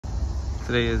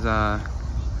Today is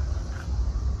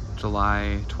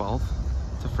July 12th.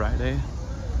 It's a Friday.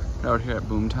 We're out here at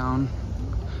BOOMTOWN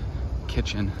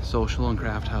Kitchen, Social and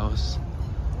Craft House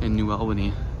in New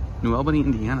Albany,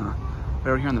 Indiana.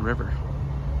 We're out here on the river.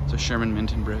 It's a Sherman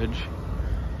Minton Bridge.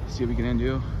 See what we get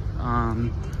into.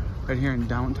 Right here in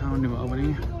downtown New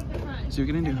Albany. See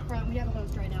what we get into. We have a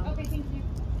host right now. Okay, thank you.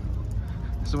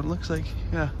 This is what it looks like.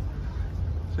 Yeah.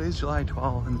 Today's July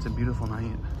 12th and it's a beautiful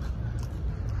night.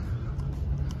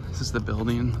 This is the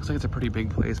building. Looks like it's a pretty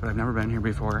big place, but I've never been here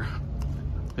before.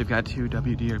 They've got 2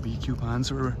 WDRB coupons,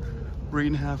 so we're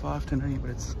eating half off tonight,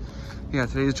 but it's, yeah,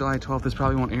 today's July 12th. This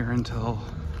probably won't air until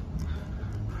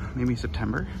maybe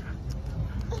September.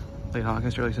 Late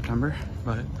August, early September.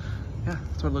 But yeah,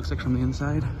 that's what it looks like from the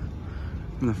inside.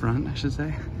 From the front, I should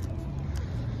say.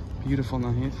 Beautiful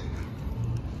night.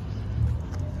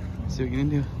 Let's see what we get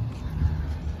into.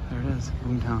 There it is,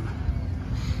 BOOMTOWN.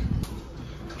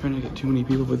 Trying to get too many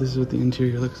people, but this is what the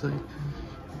interior looks like.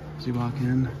 As you walk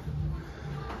in,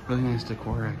 really nice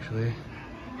decor actually.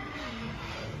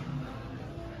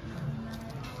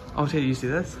 Oh, Tay, do you see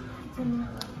this?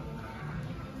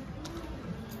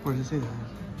 Where does it say that?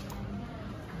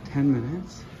 10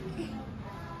 minutes?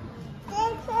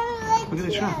 Look at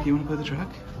the truck. You want to play the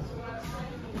truck?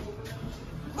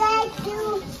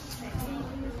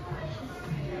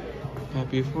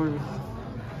 Happy 4th.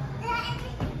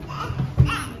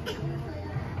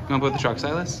 You want to put the truck,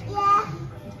 Silas? Yeah.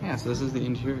 Yeah, so this is the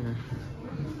interior.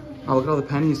 Oh, look at all the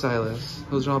pennies, Silas.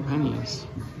 Those are all pennies.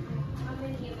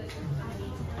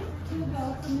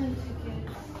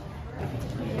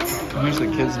 And here's the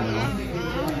kids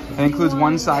meal. It includes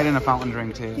 1 side and a fountain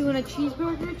drink, too. Do you want a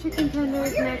cheeseburger, chicken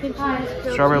tenders, mac and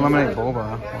cheese? Strawberry lemonade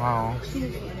boba. Wow.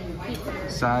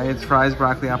 Sides, fries,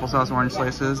 broccoli, applesauce, orange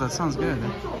slices. That sounds good.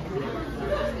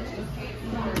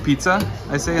 Pizza,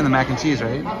 I say, and the mac and cheese,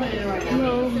 right?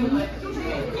 No.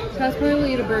 Casper will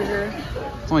eat a burger.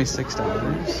 It's only $6.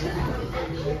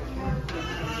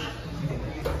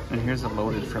 And here's the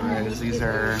loaded fries. These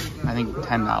are, I think,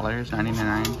 $10,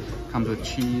 $9.99. Comes with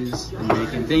cheese and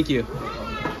bacon. Thank you.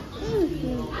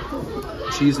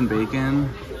 Cheese and bacon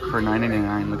for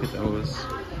 $9.99. Look at those.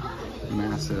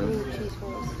 Massive.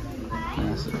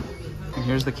 Massive. And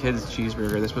here's the kids'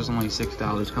 cheeseburger. This was only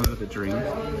 $6. Comes with a drink.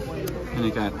 And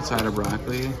it got a side of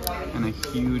broccoli and a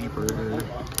huge burger.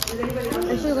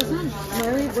 Actually, let's not.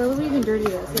 Why would we even dirty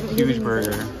this? Huge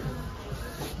burger.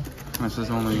 And this is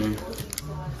only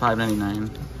 $5.99.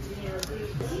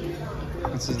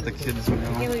 This is the kids' meal.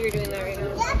 I know you're doing that right now.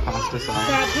 Pasta sauce.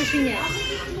 Stop pushing it.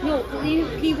 No, please,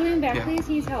 can you put it in back, please?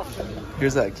 He needs help.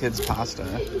 Here's that kids' pasta.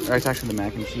 Or it's actually the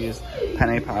mac and cheese.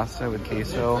 Penne pasta with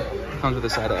queso. Comes with a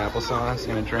side of applesauce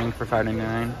and a drink for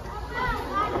 $5.99.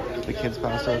 The kids'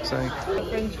 pasta looks like.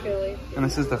 French Philly. And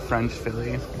this is the French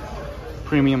Philly.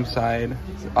 Premium side.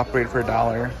 It's upgrade for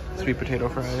 $1. Sweet potato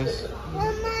fries.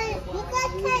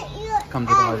 Comes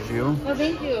with au jus. Oh,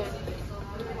 thank you.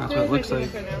 That's what it looks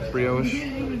like. Brioche.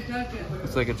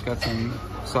 It's like it's got some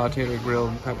sauteed or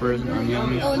grilled peppers and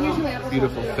onions. Oh, and here's my apple.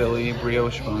 Beautiful Philly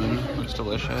brioche bun. Looks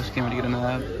delicious. Can't wait to get into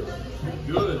that.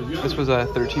 This was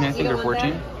 $13, I think, or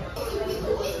 $14.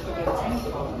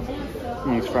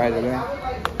 These fries are there.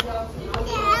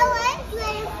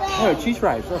 Oh, cheese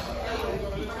fries. Look.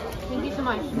 Thank you so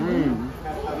much.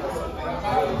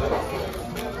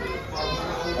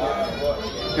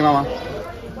 Hey, Mama.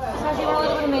 So, do you want a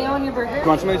little bit of mayo on your burger? Do you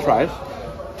want some of these fries?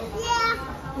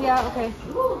 Yeah, okay.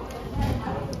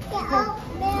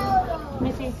 Let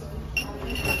me see.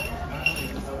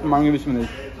 Mom, give me some of these.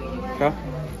 Okay?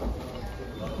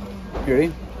 You ready?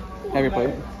 Have your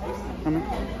plate. Come here.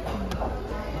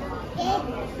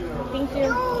 Thank you.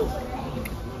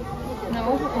 No,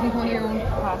 I think one of your own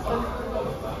pasta.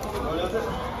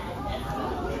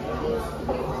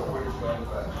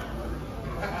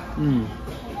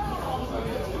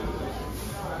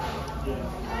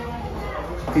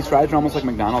 These fries are almost like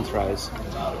McDonald's fries. You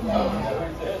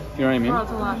know what I mean? Oh,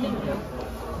 it's a lot, thank you.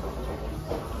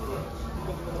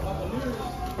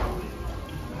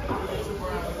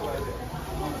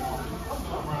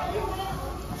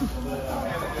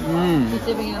 Just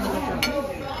dipping it in the ketchup.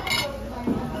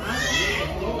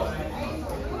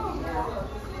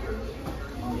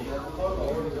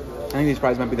 I think these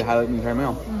fries might be the highlight of the entire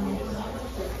meal.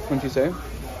 Wouldn't you say?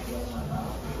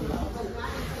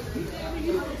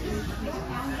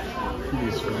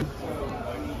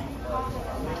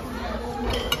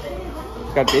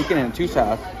 It's got bacon in it too,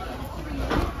 Seth.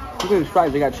 Look at these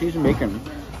fries. They got cheese and bacon.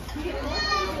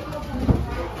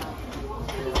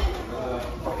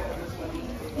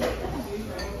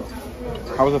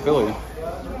 How was the Philly?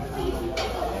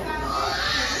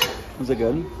 Was it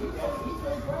good?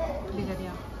 Pretty good,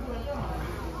 yeah.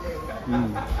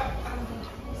 Mm.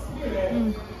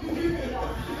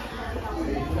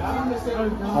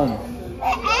 Home.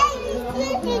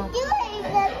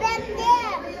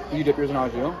 You dip yours in au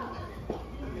jus?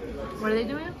 What are they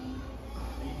doing?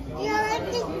 No, you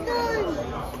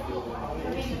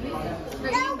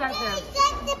got this.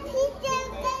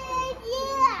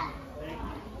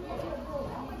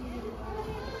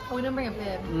 Oh, we didn't bring a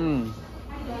bib. Mm.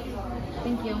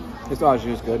 Thank you. This au jus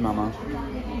is good, Mama.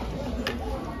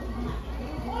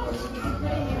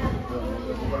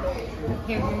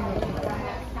 Here. A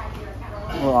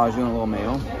little au jus and a little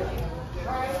mayo.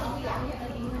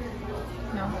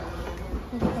 No.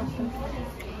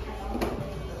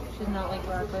 She does not like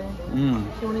broccoli.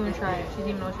 Mm. She won't even try it. She doesn't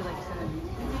even know she likes it.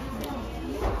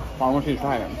 Why won't you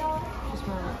try it? Just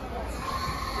want it.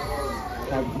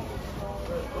 Have,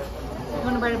 You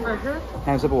want a breaded burger?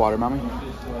 have a sip of water, Mommy.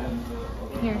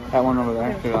 Here. That one over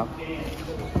there. Here. Pick it up.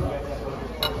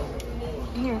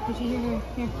 Here, put you here.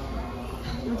 You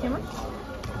want the camera?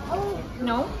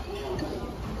 No.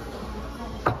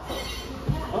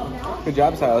 Good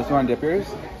job, Silas. You want to dip yours?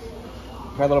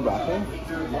 Try a little broccoli.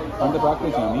 Want the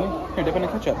broccoli, yummy? Here, dip in the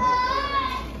ketchup.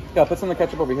 Yeah, put some of the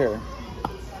ketchup over here.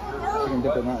 You can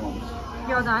dip in that one.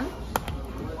 You all done?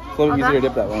 It's a little easier to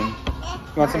dip that one.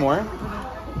 You want some more?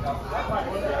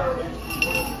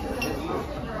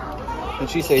 Did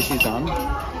she say she's done?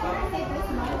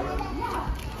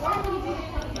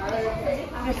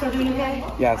 You're still doing okay?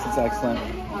 Yes, it's excellent.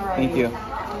 Thank you.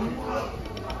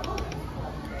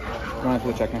 You want to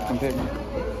put the check next time, Pig?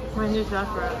 We're in this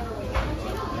restaurant.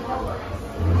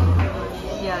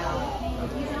 Yeah, I know.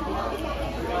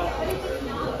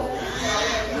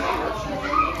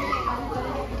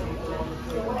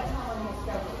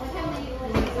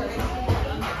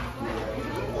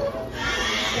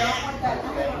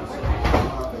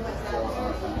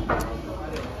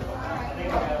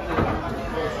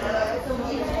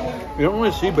 We don't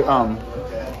really see, but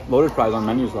loaded fries on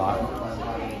menus a lot.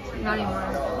 Not anymore.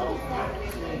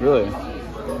 Really?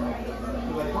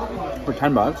 For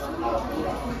 $10?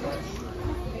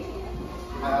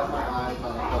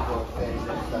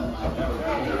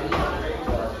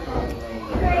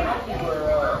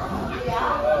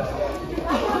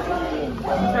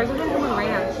 Sorry, this one's with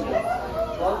ranch.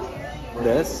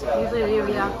 This? Usually they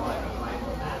do, yeah.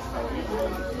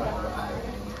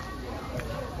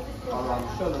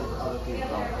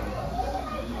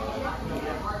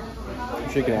 I'm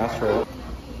sure you could ask for it.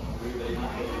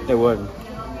 They would.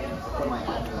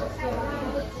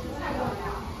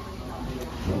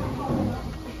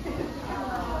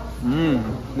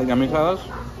 Mmm. The yummy Silas?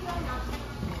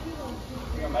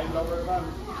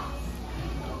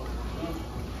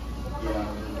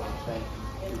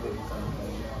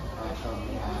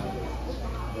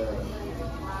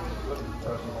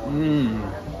 Mmm.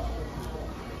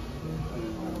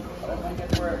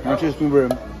 Why don't you just move her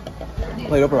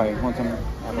plate over right? Want some I don't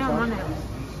applesauce? want it.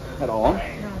 At all? No.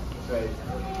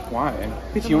 Why?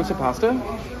 Peach, you want some pasta?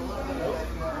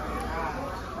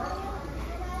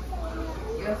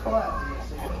 Guess what?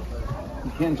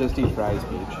 You can't just eat fries,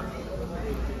 Peach.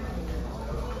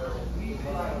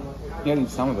 You gotta eat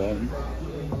some of it.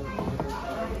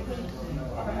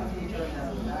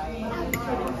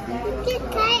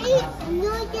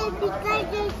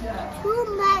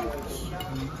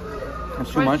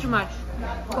 That's too much? Too much.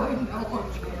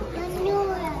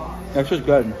 That's just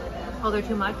good. Oh, they're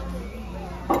too much?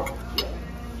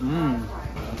 Mmm.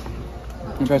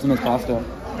 Let me try some of this pasta.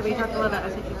 Yeah, but you talked about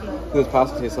that SATT. What does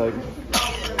pasta taste like?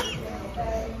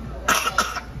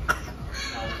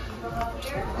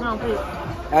 No, please.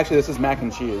 Actually, this is mac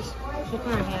and cheese. She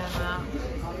put her hand in that.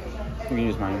 You can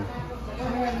use mine.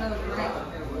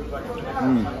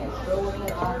 Mmm.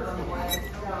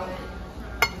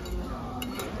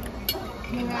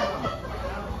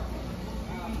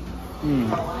 Mmm.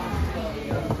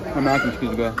 My mac and cheese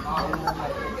is good.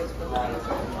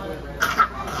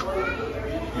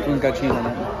 This one's got cheese on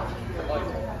it.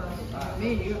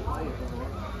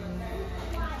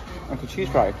 That's a cheese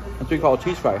fry. That's what you call a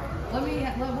cheese fry.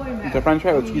 It's a french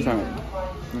fry with cheese on it.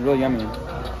 It's really yummy.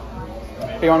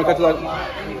 Hey, you want to cut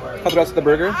the rest of the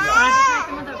burger?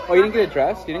 Oh, you didn't get it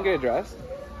dressed? You didn't get it dressed?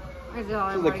 This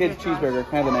This is a kid's cheeseburger.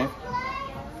 Can I have the knife?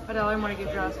 I don't want to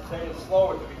get dressed. I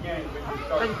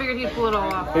just figured he'd pull it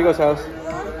all off. Here you go, Silas.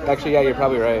 Actually, yeah, you're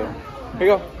probably right. Here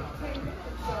you go.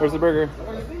 Where's the burger?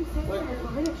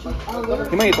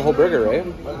 You might eat the whole burger, right?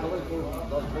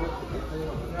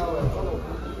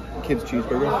 Kid's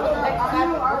cheeseburger.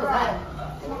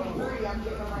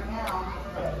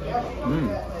 Mmm.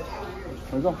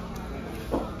 There we go.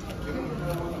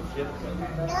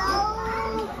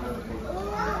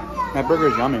 That burger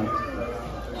is yummy.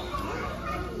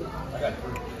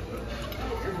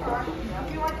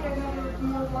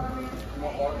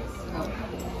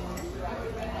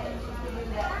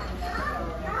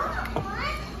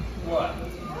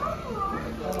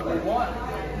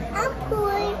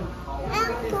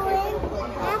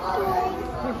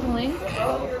 You're pulling?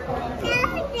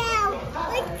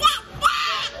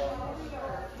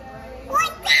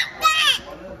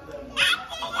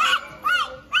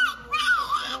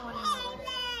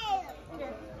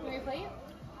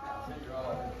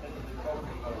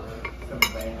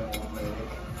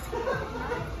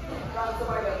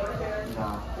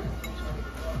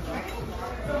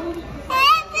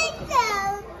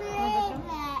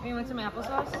 You want some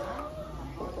applesauce?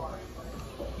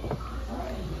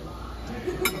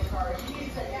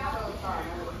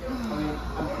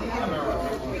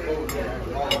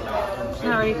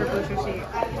 Not ready for booster seat.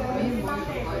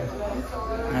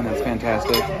 Man, that's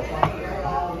fantastic.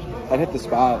 That hit the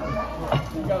spot.